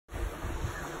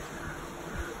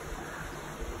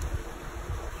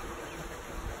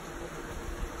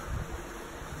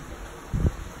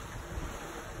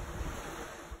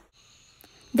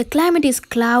The climate is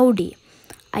cloudy.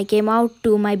 I came out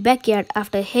to my backyard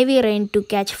after heavy rain to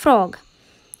catch frog.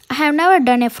 I have never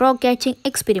done a frog catching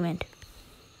experiment.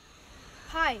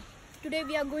 Hi, today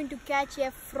we are going to catch a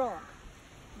frog.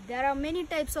 There are many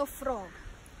types of frog.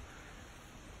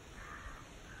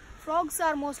 Frogs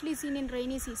are mostly seen in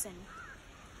rainy season.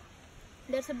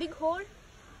 There's a big hole.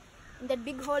 In that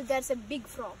big hole there's a big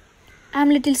frog. I'm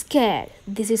little scared.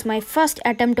 This is my first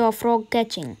attempt of frog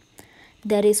catching.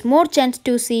 There is more chance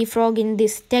to see frog in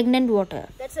this stagnant water.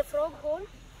 That's a frog hole.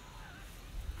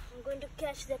 I'm going to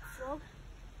catch that frog.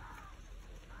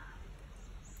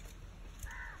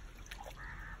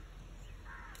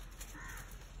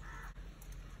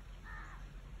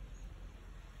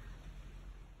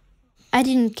 I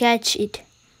didn't catch it,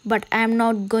 but I am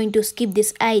not going to skip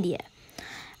this idea.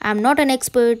 I am not an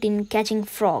expert in catching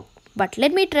frog, but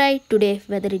let me try today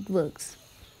whether it works.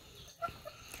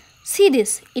 See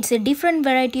this, it's a different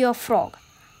variety of frog,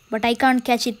 but I can't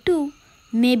catch it too,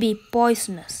 maybe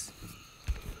poisonous.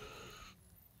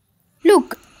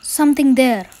 Look, something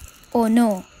there. Oh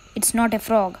no, it's not a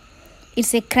frog,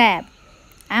 it's a crab.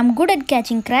 I'm good at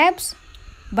catching crabs,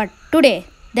 but today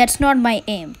that's not my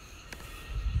aim.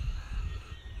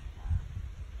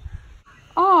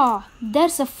 Ah,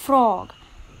 there's a frog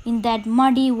in that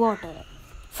muddy water.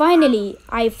 Finally,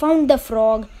 I found the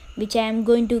frog which I am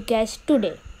going to catch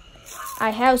today. I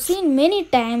have seen many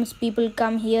times people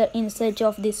come here in search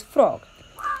of this frog.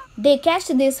 They catch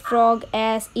this frog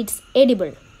as it's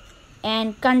edible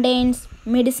and contains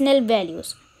medicinal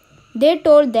values. They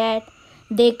told that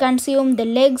they consume the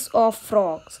legs of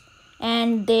frogs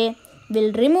and they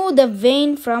will remove the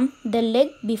vein from the leg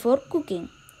before cooking.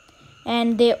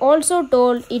 And they also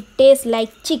told it tastes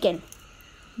like chicken.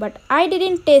 But I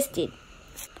didn't taste it.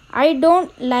 I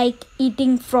don't like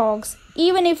eating frogs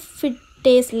even if it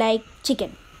tastes like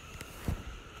chicken.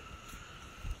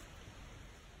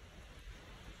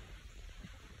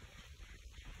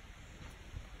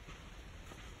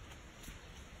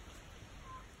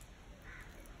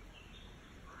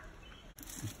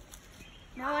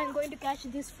 Now I'm going to catch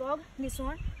this frog, this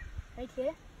one, right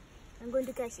here. I'm going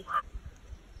to catch it.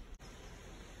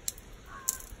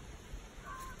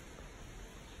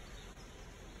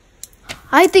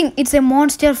 I think it's a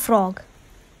monster frog.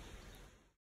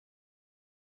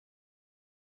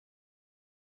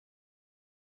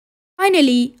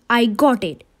 Finally, I got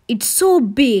it. It's so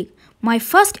big. My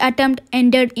first attempt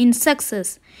ended in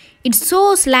success. It's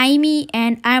so slimy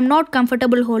and I am not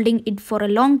comfortable holding it for a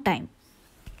long time.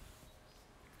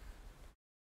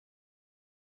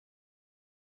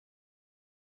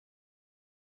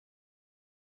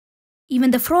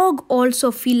 Even the frog also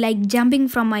feel like jumping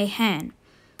from my hand.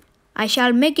 I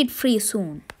shall make it free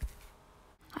soon.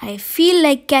 I feel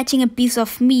like catching a piece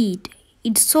of meat.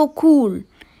 It's so cool.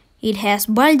 It has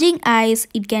bulging eyes.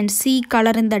 It can see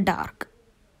color in the dark.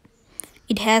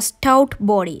 It has stout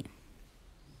body.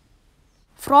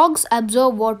 Frogs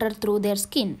absorb water through their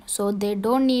skin, so they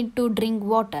don't need to drink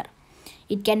water.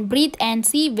 It can breathe and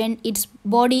see when its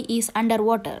body is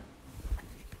underwater.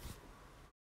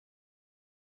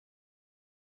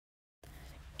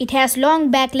 It has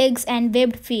long back legs and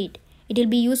webbed feet. It will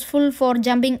be useful for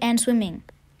jumping and swimming.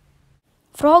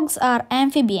 Frogs are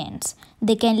amphibians.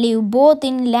 They can live both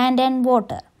in land and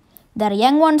water. Their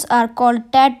young ones are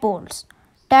called tadpoles.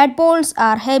 Tadpoles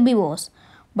are herbivores,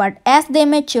 but as they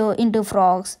mature into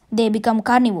frogs, they become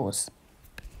carnivores.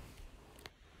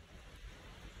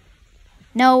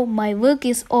 Now my work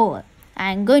is over.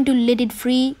 I am going to let it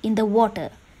free in the water.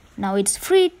 Now it's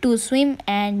free to swim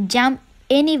and jump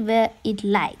anywhere it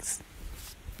likes.